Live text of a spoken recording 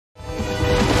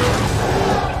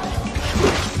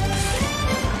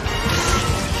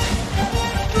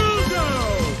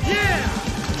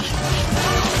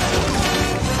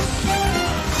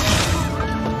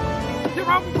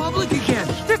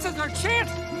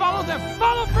Follow them!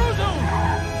 Follow Frozone!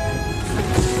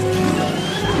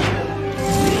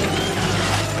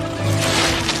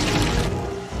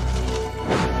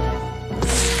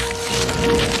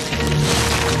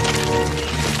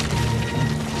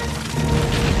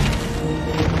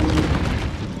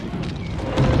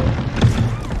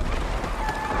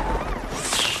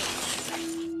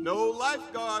 No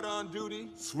lifeguard on duty.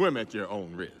 Swim at your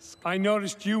own risk. I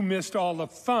noticed you missed all the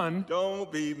fun.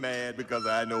 Don't be mad because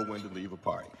I know when to leave a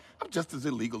party. I'm just as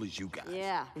illegal as you guys.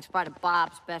 Yeah, in spite of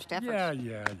Bob's best efforts.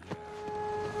 Yeah.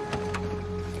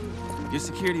 Your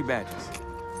security badges.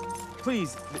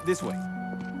 Please, this way.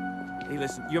 Hey,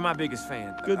 listen, you're my biggest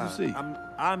fan. Good to see you.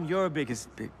 I'm your biggest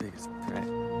fan.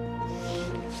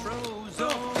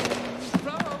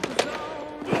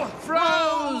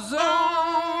 Frozone!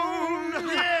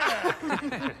 Yeah!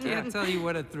 Can't tell you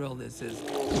what a thrill this is.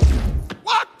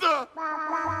 What the?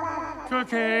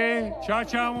 Cookie.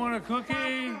 Cha-Cha want a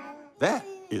cookie? That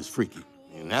is freaky.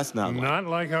 And that's not like... Not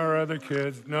like our other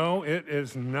kids. No, it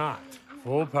is not.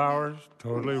 Full powers,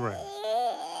 totally right.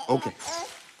 Okay.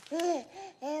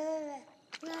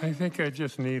 I think I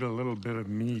just need a little bit of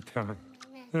me time.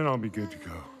 Then I'll be good to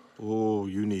go. Oh,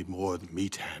 you need more than me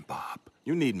time, Bob.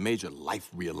 You need major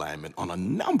life realignment on a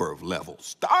number of levels,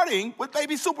 starting with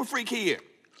baby Super Freak here.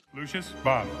 Lucius,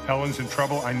 Bob, Helen's in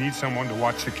trouble. I need someone to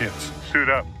watch the kids. Suit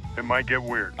up. It might get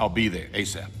weird. I'll be there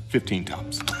ASAP. 15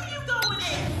 tops. Where you going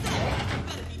ASAP? You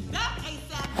better be back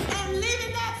ASAP and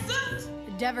leaving that suit.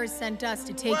 The Devers sent us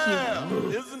to take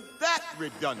Well, isn't that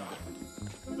redundant?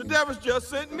 The Devils just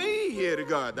sent me here to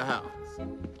guard the house.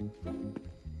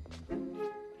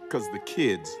 Because the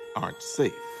kids aren't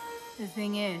safe. you. The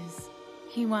thing is,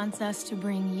 he wants us to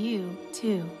bring you,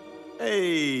 too.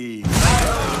 Hey.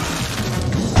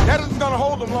 That isn't gonna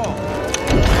hold them long.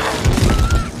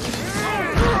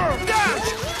 Dad!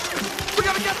 We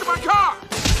gotta get to my car!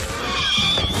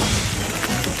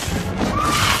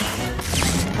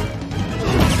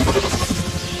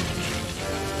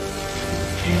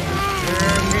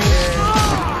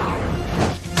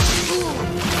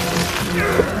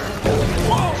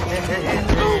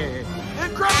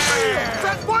 Incredible!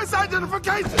 Set voice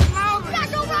identification! Louder!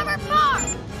 Not no Robert Park!